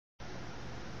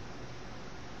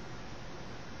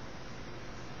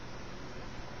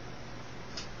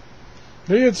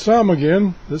Hey, it's Tom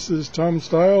again. This is Tom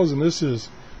Styles, and this is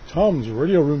Tom's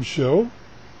Radio Room Show.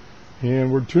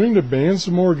 And we're tuning the band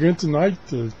some more again tonight.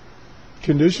 The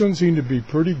conditions seem to be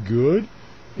pretty good.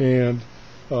 And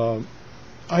I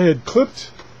had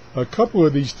clipped a couple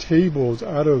of these tables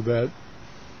out of that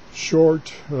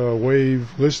Shortwave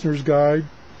listener's guide.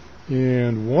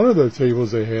 And one of the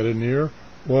tables they had in there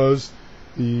was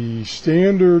the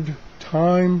standard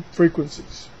time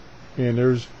frequencies. And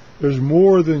there's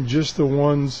more than just the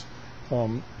ones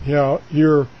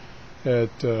here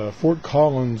at Fort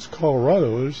Collins,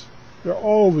 Colorado. They're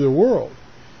all over the world.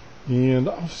 And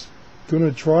I was going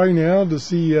to try now to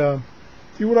see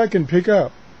what I can pick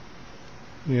up.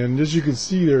 And as you can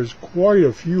see, there's quite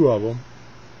a few of them.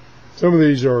 Some of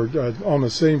these are on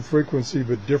the same frequency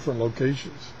but different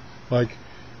locations, like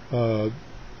 2.5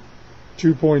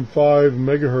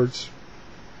 megahertz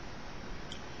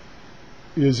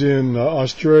is in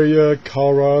Australia,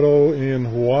 Colorado, and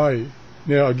Hawaii.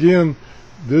 Now again,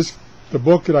 the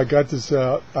book that I got this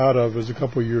out of is a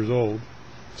couple of years old,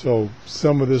 so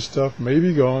some of this stuff may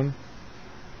be gone,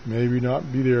 maybe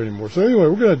not be there anymore. So anyway,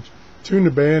 we're going to tune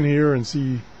the band here and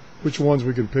see which ones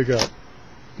we can pick up.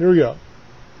 Here we go.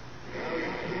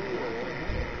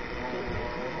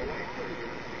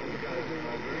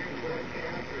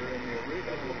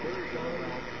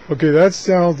 Okay, that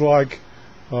sounds like,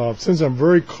 since I'm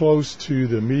very close to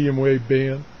the medium wave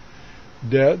band,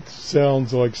 that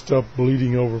sounds like stuff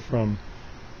bleeding over from,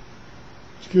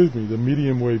 the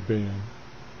medium wave band.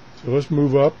 So let's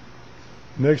move up.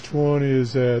 Next one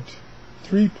is at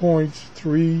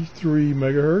 3.33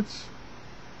 megahertz,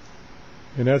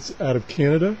 and that's out of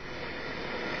Canada.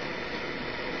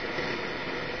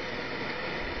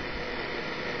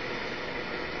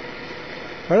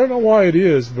 I don't know why it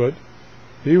is, but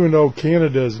even though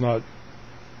Canada is not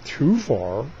too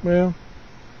far, well,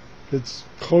 it's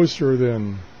closer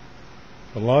than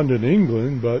London,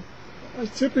 England, but I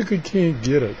typically can't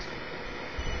get it.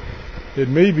 It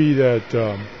may be that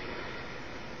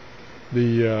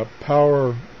the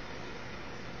power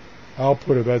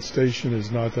output of that station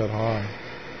is not that high.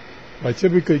 I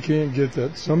typically can't get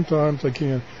that. Sometimes I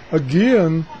can.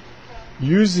 Again,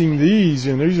 using these,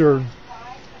 and these are,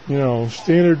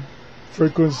 standard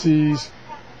frequencies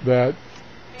that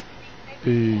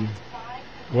the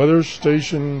weather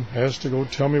station has to go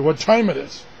tell me what time it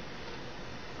is.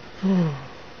 I'm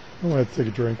going to have to take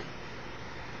a drink.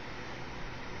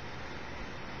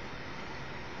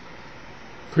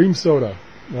 Cream soda.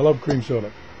 I love cream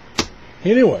soda.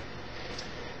 Anyway,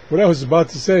 what I was about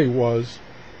to say was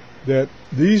that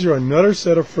these are another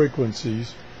set of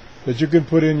frequencies that you can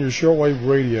put in your shortwave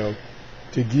radio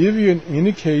to give you an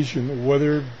indication of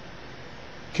whether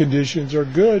conditions are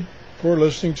good for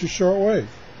listening to shortwave.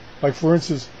 Like, for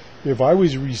instance, if I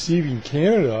was receiving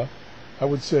Canada, I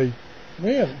would say,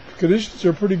 man, conditions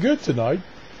are pretty good tonight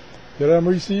that I'm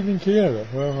receiving Canada.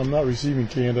 Well, I'm not receiving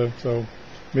Canada, so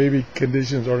maybe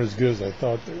conditions aren't as good as I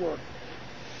thought they were.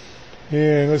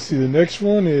 And let's see, the next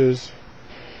one is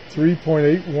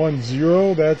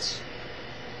 3.810. That's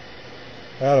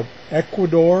out of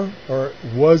Ecuador, or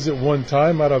was at one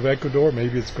time out of Ecuador.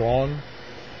 Maybe it's gone.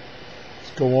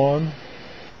 Let's go on.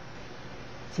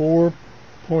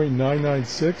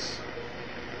 4.996.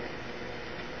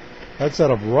 That's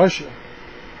out of Russia.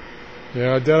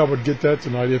 Yeah, I doubt I would get that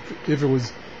tonight if it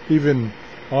was even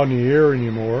on the air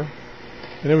anymore.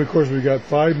 And then, of course, we got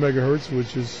 5 megahertz,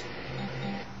 which is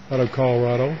out of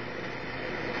Colorado.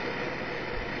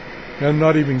 And I'm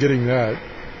not even getting that.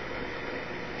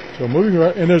 So moving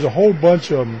right, and there's a whole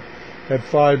bunch of them at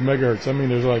 5 megahertz. I mean,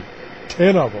 there's like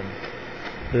 10 of them.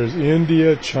 There's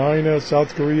India, China,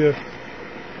 South Korea,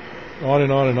 on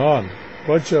and on and on. A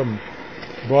bunch of them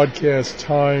broadcast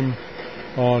time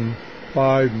on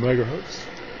 5 megahertz.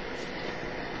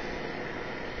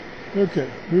 Okay,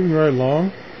 moving right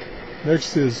along.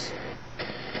 Next is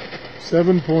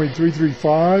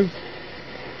 7.335.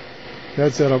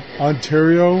 That's out of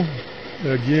Ontario.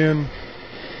 Again,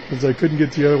 since I couldn't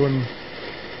get the other one,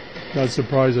 not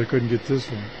surprised I couldn't get this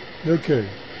one. Okay,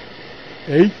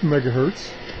 8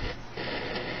 megahertz.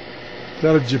 It's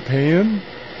out of Japan.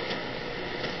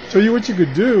 So what you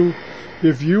could do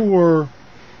if you were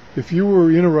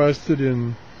interested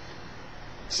in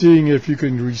seeing if you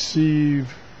can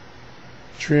receive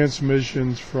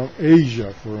transmissions from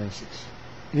Asia, for instance,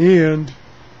 and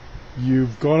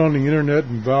you've gone on the internet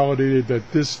and validated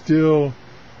that this still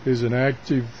is an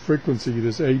active frequency,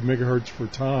 this 8 megahertz for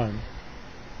time,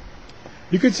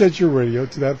 you could set your radio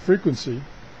to that frequency.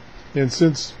 And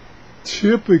since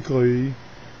typically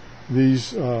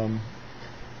these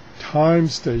time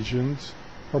stations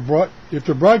are if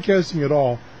they're broadcasting at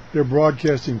all, they're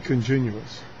broadcasting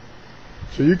continuous.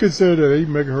 So you could set it at 8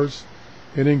 megahertz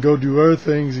and then go do other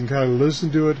things and kind of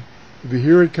listen to it. If you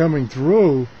hear it coming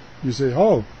through, you say,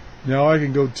 oh, now I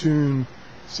can go tune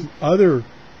some other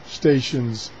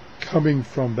stations coming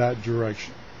from that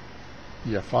direction.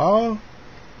 You follow?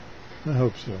 I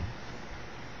hope so.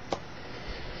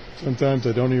 Sometimes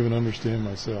I don't even understand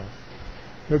myself.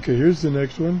 Okay, here's the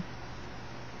next one.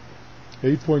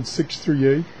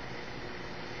 8.638.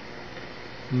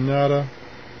 Nada.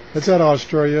 That's out of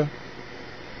Australia.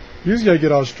 Usually I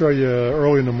get Australia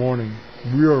early in the morning.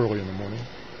 Real early in the morning.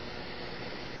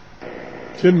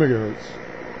 10 megahertz.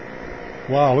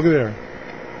 Wow, look at there.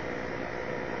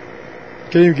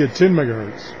 Can't even get 10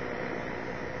 megahertz.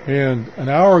 And an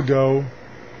hour ago,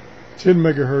 10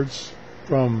 megahertz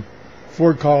from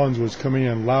Fort Collins was coming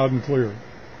in loud and clear.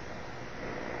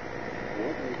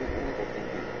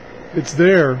 It's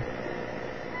there.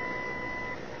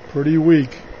 Pretty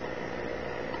weak.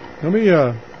 Let me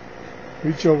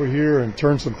reach over here and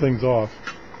turn some things off.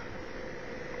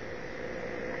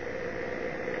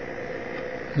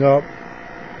 Nope.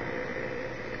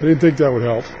 I didn't think that would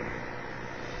help.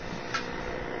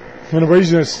 And the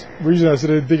reason I said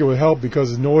I didn't think it would help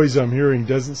because the noise I'm hearing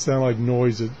doesn't sound like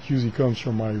noise that usually comes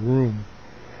from my room.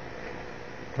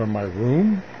 From my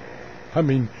room? I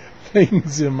mean,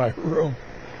 things in my room.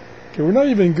 Okay, we're not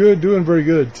even doing very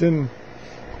good at 10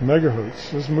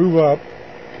 megahertz. Let's move up.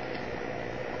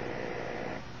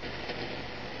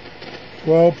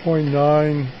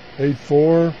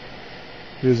 12.984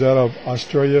 is out of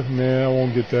Australia. Nah, I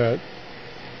won't get that.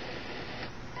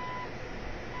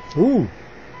 Ooh.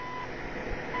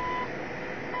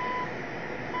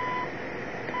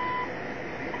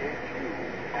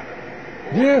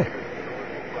 Yeah.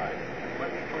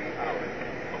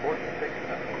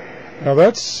 Now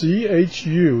that's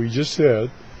CHU, he just said,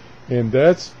 and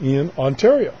that's in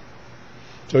Ontario.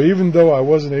 So even though I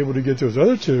wasn't able to get those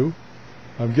other two,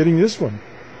 I'm getting this one.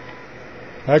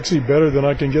 Actually better than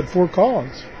I can get Fort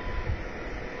Collins.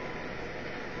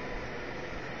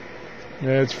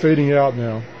 Yeah, it's fading out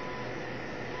now.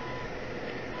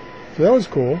 So that was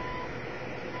cool.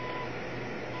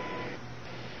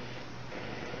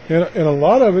 And a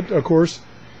lot of it, of course,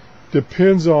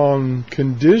 depends on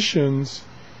conditions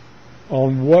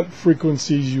on what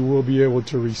frequencies you will be able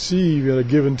to receive at a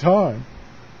given time.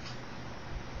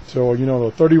 So, you know,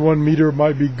 the 31 meter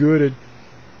might be good at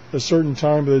a certain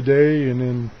time of the day and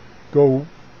then go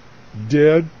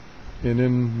dead, and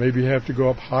then maybe have to go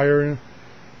up higher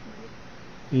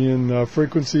in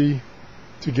frequency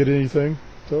to get anything.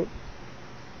 So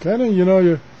kind of, you know,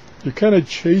 you're kind of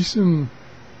chasing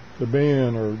the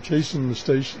band or chasing the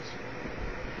stations.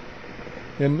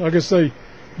 And like I say,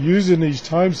 using these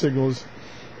time signals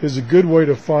is a good way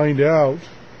to find out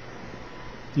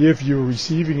if you're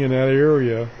receiving in that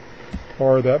area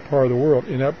or that part of the world,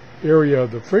 in that area of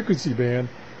the frequency band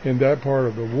in that part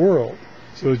of the world,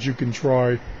 so that you can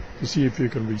try to see if you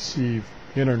can receive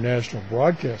international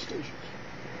broadcast stations.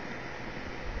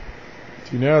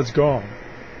 See, now it's gone.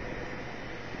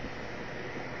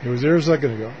 It was there a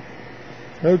second ago.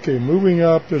 Okay, moving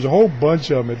up, there's a whole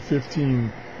bunch of them at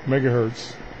 15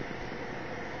 megahertz.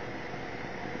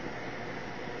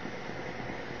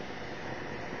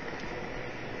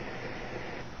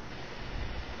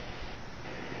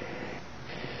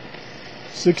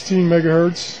 $16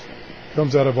 megahertz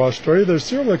comes out of Australia. There's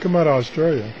several that come out of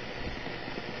Australia.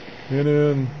 And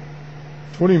then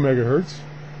 20 megahertz,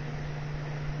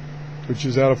 which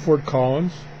is out of Fort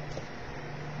Collins.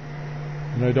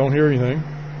 And I don't hear anything.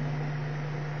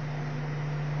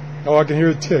 Oh, I can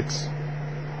hear ticks.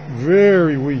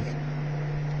 Very weak.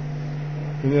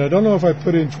 And then I don't know if I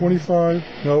put in 25.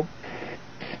 Nope.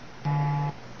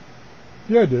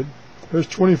 Yeah, I did. There's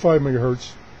 25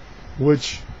 megahertz,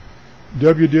 which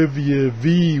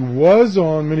WWV was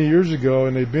on many years ago,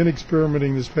 and they've been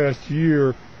experimenting this past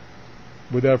year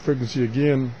with that frequency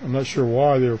again. I'm not sure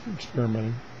why they're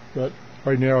experimenting, but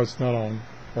right now it's not on.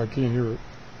 I can't hear it.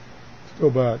 Let's go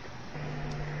back.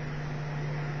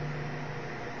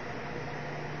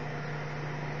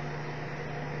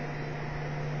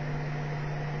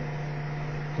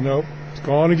 Nope, it's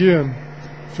gone again.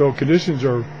 So conditions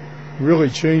are really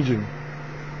changing.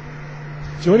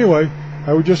 So anyway,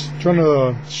 I was just trying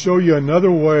to show you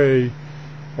another way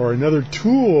or another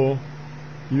tool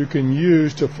you can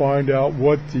use to find out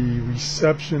what the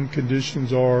reception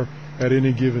conditions are at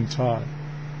any given time.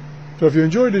 So if you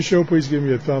enjoyed the show, please give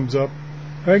me a thumbs up.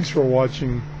 Thanks for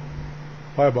watching.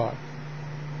 Bye-bye.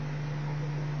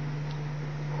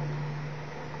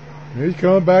 He's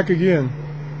coming back again.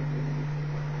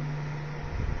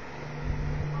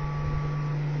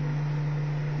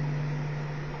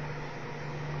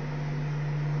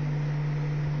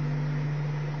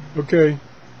 Okay,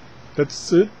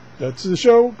 that's it. That's the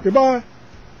show. Goodbye.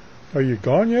 Are you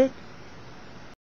gone yet?